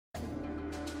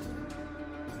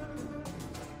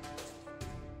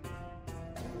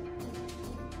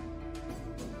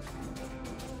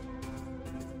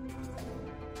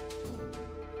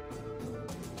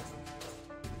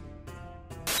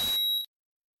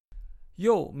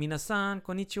Yo, minasan,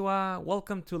 konnichiwa.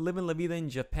 Welcome to Living La Vida in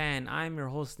Japan. I'm your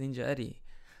host, Ninja Eddie.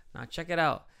 Now, check it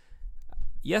out.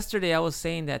 Yesterday, I was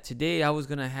saying that today I was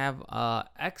going to have a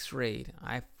X-Raid.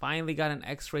 I finally got an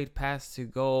X-Raid pass to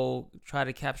go try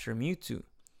to capture Mewtwo.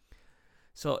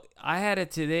 So, I had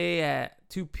it today at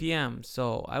 2 p.m.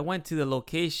 So, I went to the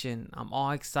location. I'm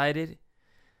all excited.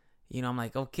 I'm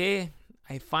like, okay,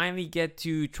 I finally get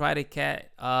to try to catch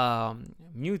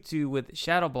Mewtwo with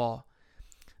Shadow Ball.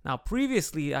 Now,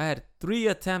 previously, I had 3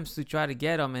 attempts to try to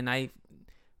get him, and I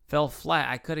fell flat.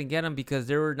 I couldn't get him because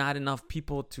there were not enough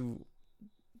people to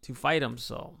fight him.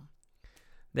 So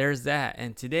there's that.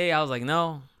 And today, I was like,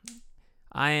 no,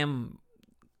 I am.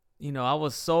 I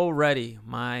was so ready.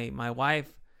 My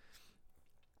wife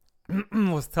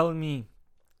was telling me,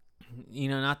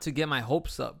 not to get my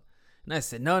hopes up, and I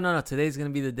said, no, today's gonna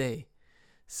be the day.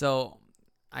 So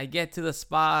I get to the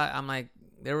spot. I'm like,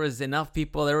 there was enough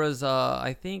people. There was,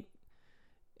 I think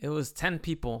it was 10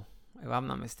 people, if I'm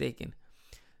not mistaken.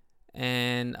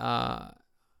 And I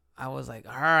was like,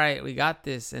 all right, we got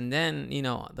this. And then,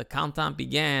 the countdown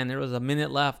began. There was a minute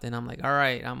left. And I'm like, all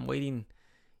right, I'm waiting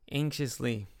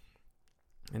anxiously.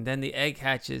 And then the egg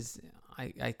hatches.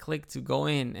 I clicked to go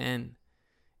in. And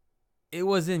it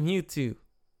wasn't Mewtwo.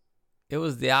 It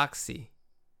was Deoxys.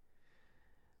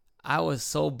 I was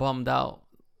so bummed out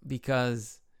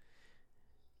because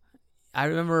I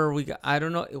remember I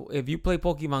don't know if you play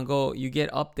Pokemon Go, you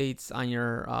get updates on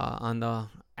your on the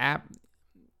app,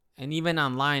 and even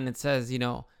online it says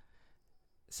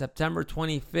September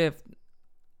 25th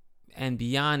and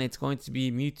beyond it's going to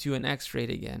be Mewtwo and X-Raid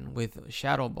again with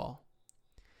Shadow Ball.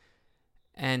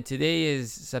 And today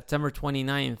is September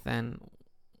 29th, and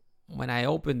when I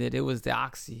opened it, it was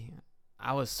Deoxys.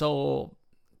 I was so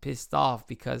pissed off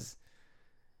because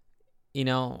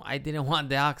I didn't want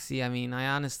Deoxys. I mean, I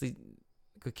honestly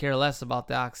could care less about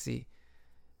Deoxys.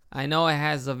 I know it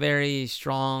has a very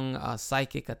strong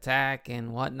psychic attack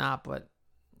and whatnot, but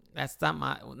it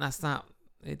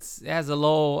has a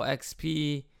low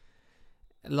XP,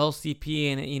 low CP,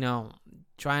 and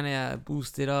trying to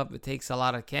boost it up, it takes a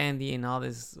lot of candy and all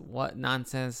this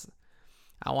nonsense.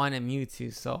 I wanted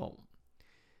Mewtwo, so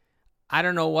I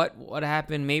don't know what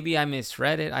happened. Maybe I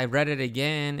misread it. I read it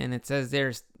again, and it says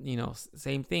there's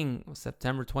same thing,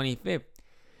 September 25th.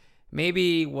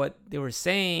 Maybe what they were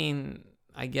saying,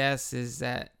 I guess, is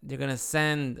that they're going to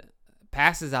send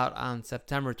passes out on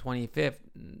September 25th.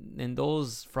 And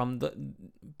those from the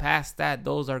past that,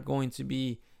 those are going to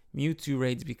be Mewtwo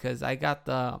raids because I got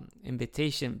the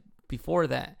invitation before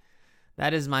that.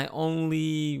 That is the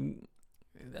only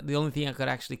thing I could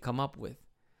actually come up with.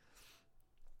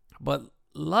 But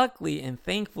luckily and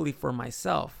thankfully for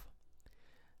myself,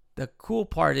 the cool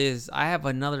part is I have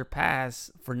another pass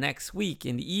for next week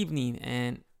in the evening,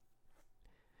 and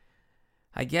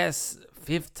I guess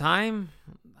 5th time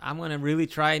I'm going to really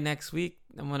try next week.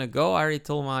 I'm going to go. I already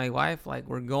told my wife, like,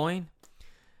 we're going.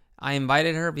 I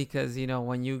invited her because,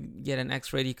 when you get an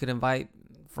X-Raid, you could invite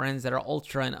friends that are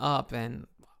ultra and up. And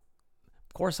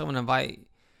of course, I'm going to invite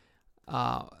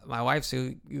my wife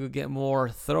so you get more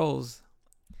throws.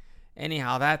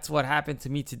 Anyhow, that's what happened to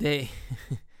me today.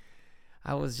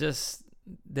 I was just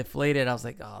deflated. I was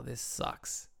like, oh, this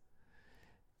sucks.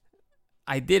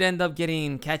 I did end up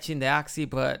catching the Deoxys,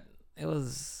 but it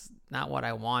was not what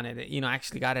I wanted. I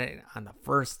actually got it on the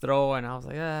first throw, and I was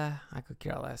like, I could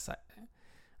care less.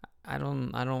 I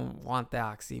don't want the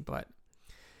Deoxys, but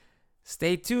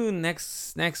stay tuned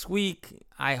next week.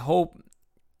 I hope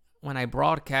when I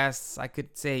broadcast, I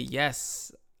could say,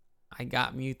 yes, I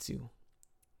got Mewtwo.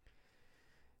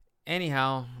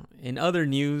 Anyhow, in other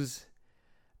news,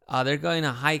 they're going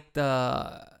to hike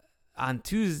on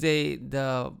Tuesday,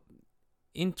 the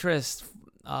interest,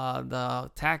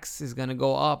 the tax is going to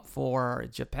go up for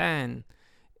Japan.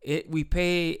 We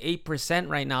pay 8%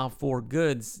 right now for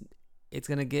goods. It's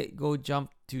going to go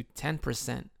jump to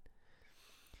 10%.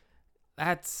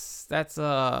 That's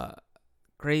a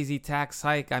crazy tax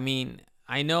hike. I mean,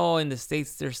 I know in the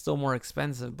States they're still more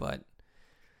expensive, but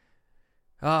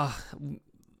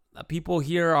people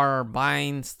here are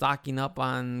stocking up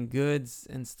on goods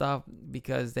and stuff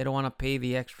because they don't want to pay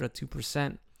the extra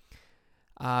 2%.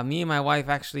 Me and my wife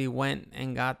actually went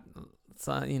and got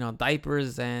some,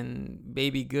 diapers and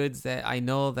baby goods that I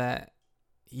know that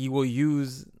Link will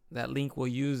use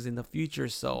in the future,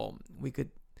 so we could,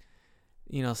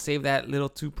 save that little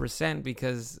 2%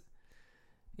 because,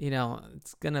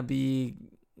 it's gonna be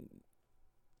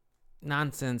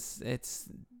nonsense. It's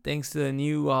thanks to the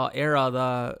new era,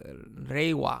 the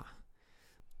Reiwa.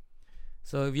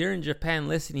 So if you're in Japan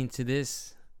listening to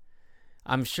this,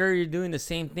 I'm sure you're doing the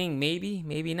same thing. Maybe,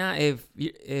 maybe not. If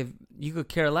you could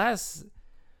care less,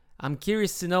 I'm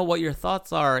curious to know what your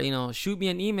thoughts are. Shoot me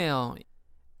an email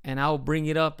and I'll bring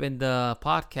it up in the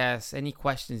podcast. Any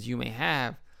questions you may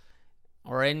have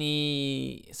or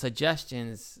any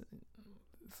suggestions,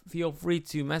 feel free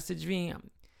to message me.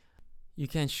 You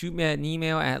can shoot me an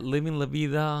email at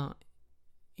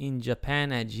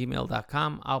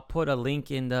livinglavidainjapan@gmail.com. I'll put a link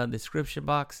in the description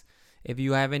box. If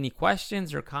you have any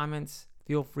questions or comments,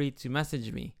 feel free to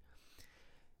message me.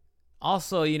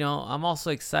 Also, I'm also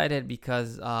excited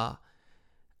because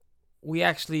we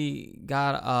actually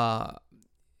got a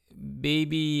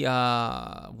baby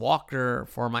walker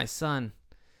for my son.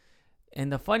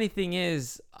 And the funny thing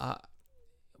is,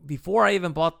 before I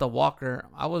even bought the walker,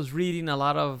 I was reading a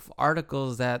lot of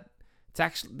articles that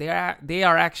they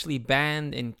are actually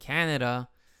banned in Canada,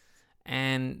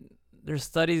 and there's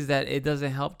studies that it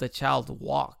doesn't help the child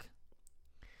walk.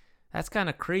 That's kind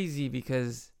of crazy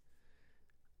because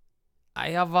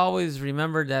I have always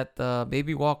remembered that the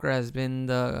baby walker has been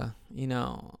the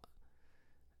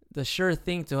sure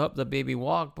thing to help the baby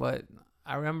walk. But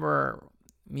I remember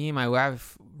me and my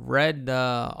wife read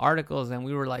the articles and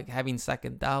we were like having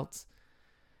second doubts.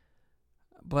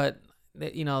 But the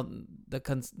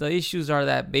issues are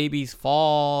that babies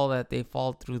fall, that they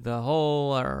fall through the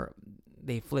hole or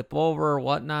they flip over or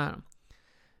whatnot.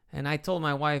 And I told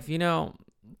my wife,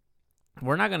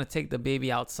 we're not going to take the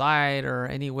baby outside or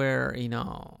anywhere,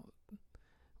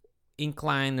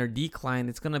 incline or decline.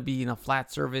 It's going to be in a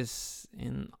flat surface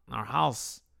in our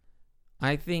house.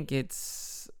 I think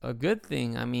it's a good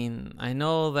thing. I mean, I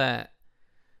know that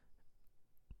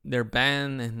they're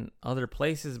banned in other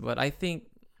places, but I think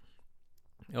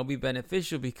it'll be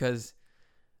beneficial because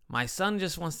my son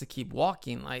just wants to keep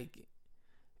walking. Like,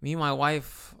 me and my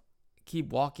wife keep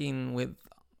walking with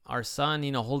our son,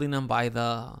 holding him by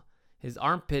his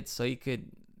armpits so he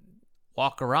could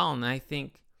walk around. And I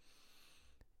think,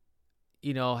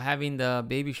 having the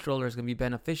baby stroller is going to be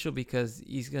beneficial because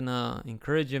he's going to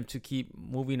encourage him to keep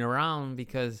moving around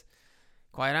because,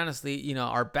 quite honestly,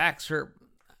 our backs hurt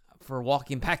for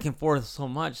walking back and forth so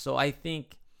much. So I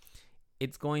think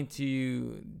it's going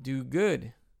to do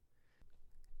good.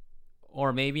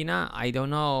 Or maybe not. I don't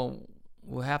know.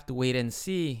 We'll have to wait and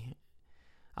see.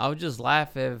 I would just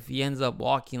laugh if he ends up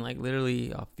walking like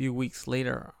literally a few weeks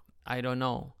later. I don't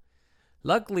know.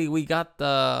 Luckily, we got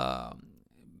the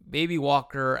baby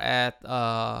walker at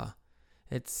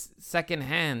it's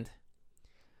secondhand.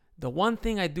 The one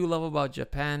thing I do love about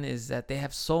Japan is that they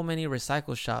have so many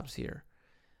recycle shops here.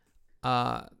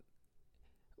 One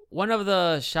of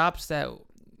the shops that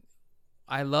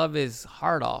I love is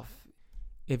Hard Off.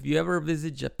 If you ever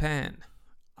visit Japan,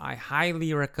 I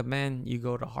highly recommend you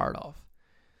go to Hard Off.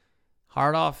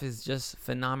 Hard Off is just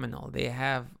phenomenal. They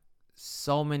have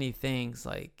so many things.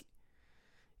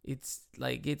 It's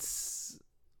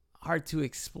hard to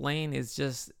explain. It's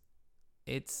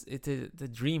a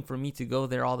dream for me to go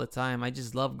there all the time. I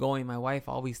just love going. My wife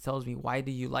always tells me, "Why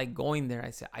do you like going there?"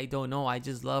 I say, "I don't know. I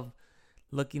just love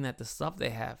looking at the stuff they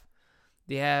have."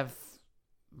 They have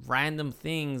random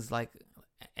things like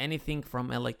anything from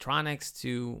electronics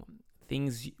to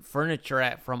furniture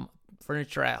at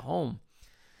home.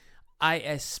 I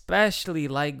especially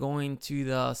like going to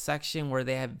the section where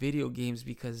they have video games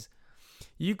because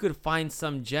you could find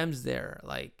some gems there.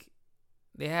 Like,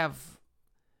 they have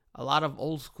a lot of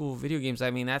old school video games. I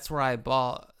mean, that's where I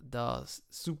bought the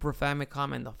Super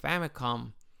Famicom and the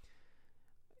Famicom.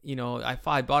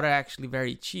 I bought it actually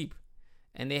very cheap.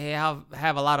 And they have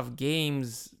a lot of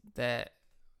games that,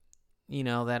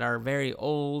 that are very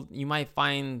old. You might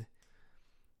find,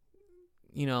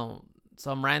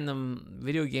 some random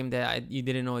video game that you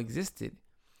didn't know existed.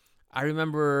 I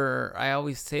remember, I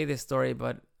always say this story,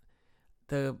 but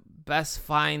the best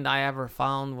find I ever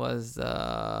found was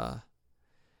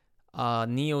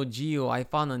Neo Geo. I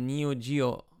found a Neo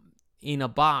Geo in a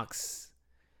box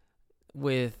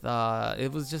with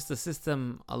it was just the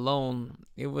system alone.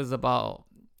 It was about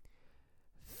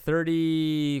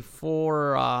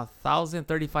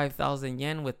 35,000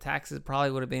 yen. With taxes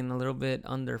probably would have been a little bit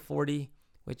under 40,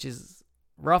 which is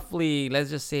roughly, let's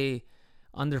just say,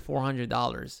 under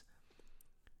 $400.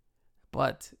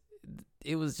 But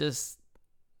it was just,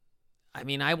 I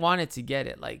mean, I wanted to get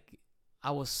it. Like,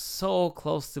 I was so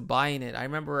close to buying it. I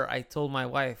remember I told my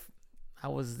wife, I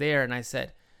was there and I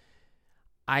said,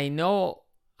 I know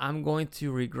I'm going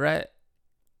to regret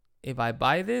if I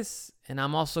buy this, and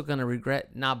I'm also going to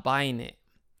regret not buying it.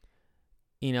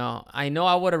 I know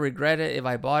I would have regretted if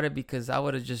I bought it because I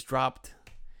would have just dropped,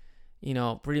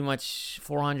 pretty much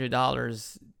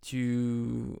 $400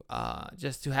 to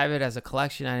just to have it as a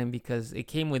collection item, because it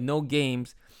came with no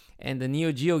games, and the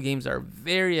Neo Geo games are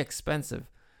very expensive.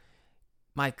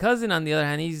 My cousin, on the other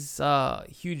hand, he's a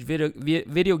huge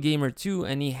video gamer too,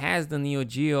 and he has the Neo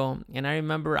Geo. And I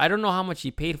remember, I don't know how much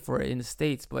he paid for it in the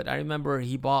States, but I remember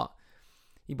he bought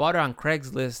it on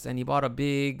Craigslist, and he bought a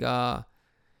big, with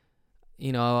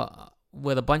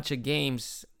a bunch of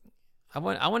games. I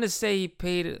want to say he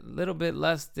paid a little bit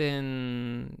less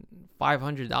than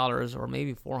 $500 or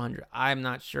maybe $400. I'm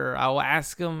not sure. I'll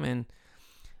ask him, and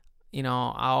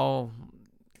I'll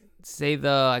say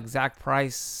the exact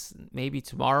price maybe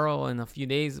tomorrow, in a few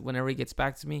days, whenever he gets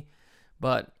back to me.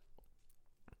 But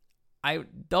I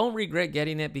don't regret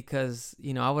getting it, because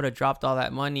I would have dropped all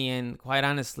that money, and quite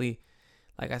honestly,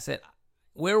 like I said,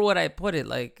 where would I put it?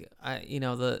 Like,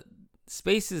 the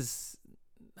space is,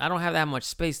 I don't have that much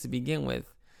space to begin with.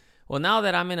 Well, now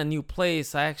that I'm in a new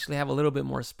place, I actually have a little bit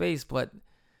more space, but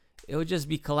it would just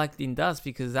be collecting dust,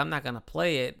 because I'm not going to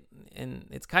play it. And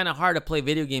it's kind of hard to play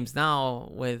video games now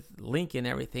with Link and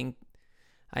everything.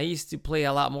 I used to play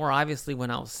a lot more, obviously,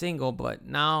 when I was single, but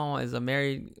now as a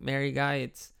married guy,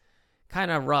 it's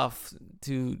kind of rough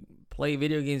to play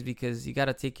video games, because you got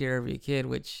to take care of your kid,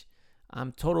 which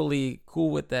I'm totally cool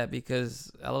with that,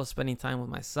 because I love spending time with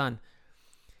my son.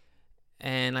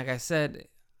 And like I said,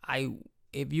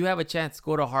 if you have a chance,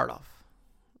 go to Heart Off.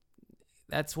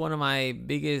 That's one of my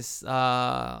biggest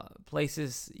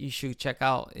places you should check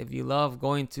out if you love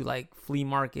going to like flea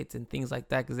markets and things like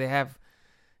that, because they have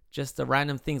just the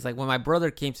random things. Like when my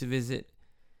brother came to visit,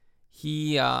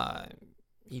 he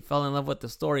fell in love with the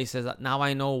store. He says, "Now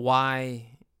I know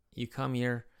why you come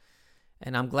here."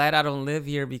 And I'm glad I don't live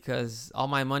here, because all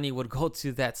my money would go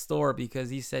to that store, because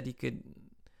he said he could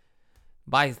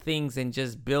buy things and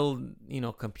just build,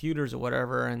 computers or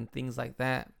whatever and things like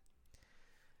that.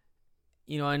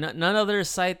 And another other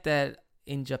site that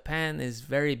in Japan is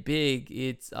very big,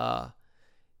 it's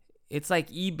like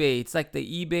eBay. It's like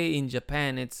the eBay in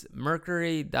Japan. It's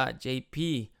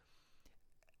Mercury.jp.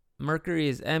 Mercury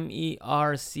is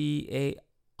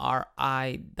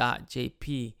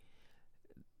MERCARI.jp.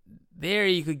 There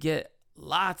you could get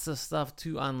lots of stuff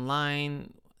too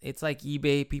online. It's like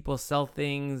eBay. People sell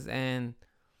things, and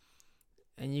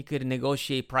you could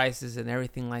negotiate prices and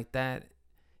everything like that.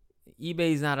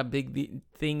 eBay is not a big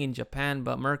thing in Japan,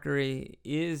 but Mercury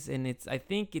is, and I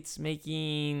think it's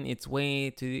making its way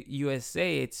to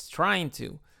USA. It's trying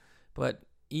to, but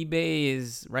eBay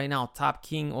is right now top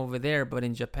king over there. But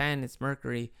in Japan, it's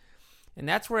Mercury, and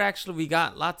that's where actually we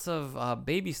got lots of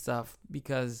baby stuff,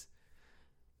 because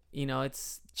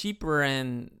it's cheaper,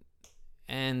 and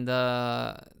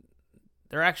they're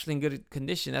actually in good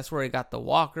condition. That's where I got the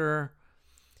walker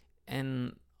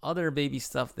and other baby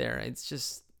stuff there. It's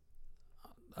just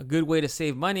a good way to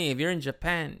save money. If you're in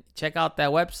Japan, check out that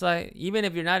website. Even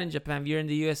if you're not in Japan, if you're in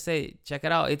the USA, check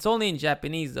it out. It's only in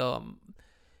Japanese though.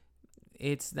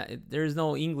 It's not, there's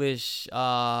no English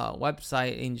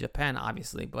website in Japan,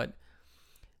 obviously, but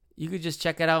you could just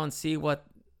check it out and see what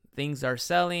things are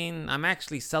selling. I'm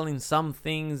actually selling some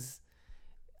things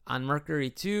on Mercury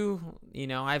too.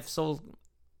 I've sold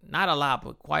not a lot,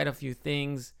 but quite a few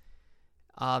things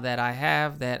that I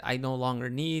have that I no longer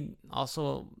need.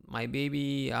 Also, my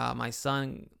baby, my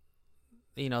son,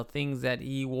 things that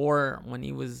he wore when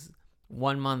he was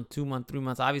 1 month, 2 months, 3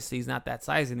 months. Obviously, he's not that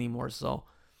size anymore. So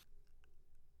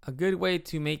a good way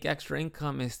to make extra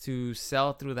income is to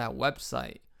sell through that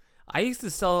website. I used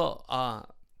to sell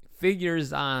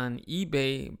figures on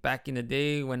eBay back in the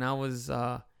day when I was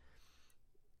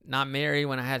not married,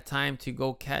 when I had time to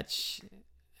go catch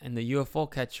in the UFO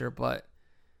catcher, but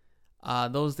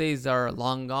those days are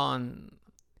long gone.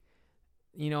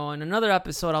 In another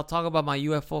episode, I'll talk about my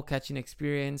UFO catching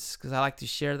experience, because I like to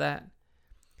share that.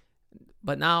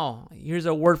 But now, here's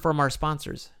a word from our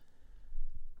sponsors.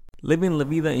 Living La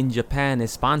Vida in Japan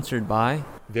is sponsored by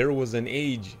There Was an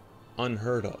Age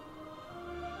Unheard Of.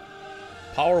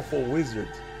 Powerful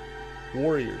wizards,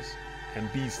 warriors,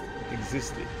 and beasts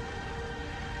existed.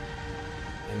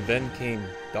 And then came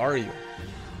Dario,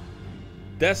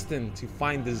 destined to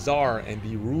find the Tsar and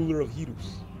be ruler of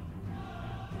Hirus.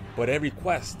 But every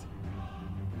quest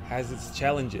has its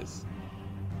challenges.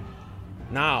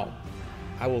 Now,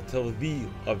 I will tell thee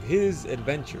of his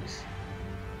adventures.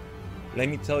 Let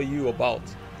me tell you about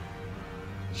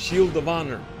Shield of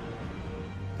Honor,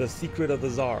 The Secret of the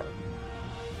Tsar.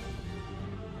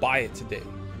 Buy it today.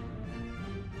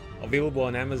 Available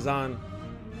on Amazon,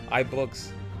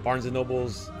 iBooks, Barnes &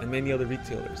 Nobles, and many other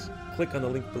retailers. Click on the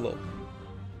link below.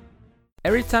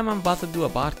 Every time I'm about to do a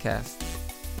podcast,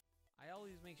 I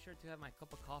always make sure to have my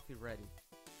cup of coffee ready.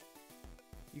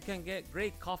 You can get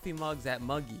great coffee mugs at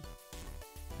Muggy.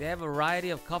 They have a variety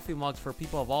of coffee mugs for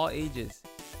people of all ages.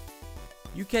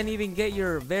 You can even get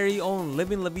your very own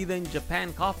Living La Vida in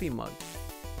Japan coffee mug.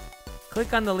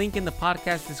 Click on the link in the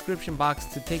podcast description box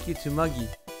to take you to Muggy.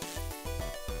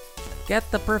 Get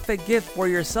the perfect gift for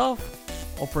yourself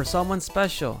or for someone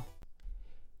special.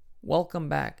 Welcome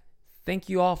back. Thank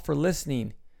you all for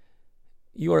listening.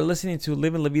 You are listening to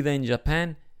Living La Vida in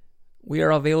Japan. We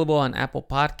are available on Apple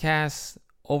Podcasts,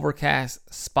 Overcast,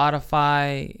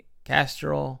 Spotify,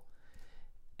 Castro,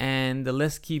 and the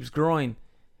list keeps growing.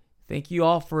 Thank you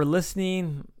all for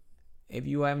listening. If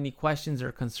you have any questions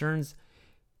or concerns,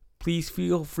 please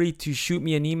feel free to shoot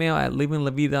me an email at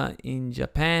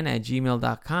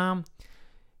livinglavidainjapan@gmail.com.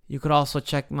 You could also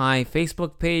check my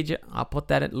Facebook page. I'll put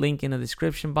that link in the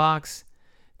description box.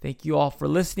 Thank you all for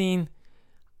listening.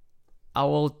 I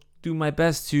will do my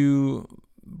best to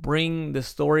bring the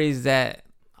stories that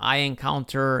I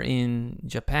encounter in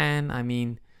Japan. I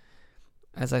mean,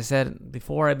 as I said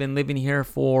before, I've been living here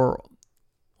for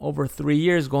over 3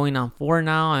 years, going on 4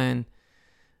 now, and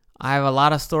I have a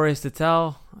lot of stories to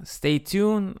tell. Stay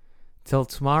tuned. Till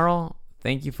tomorrow,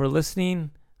 thank you for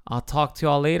listening. I'll talk to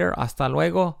y'all later. Hasta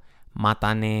luego.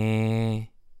 Matane.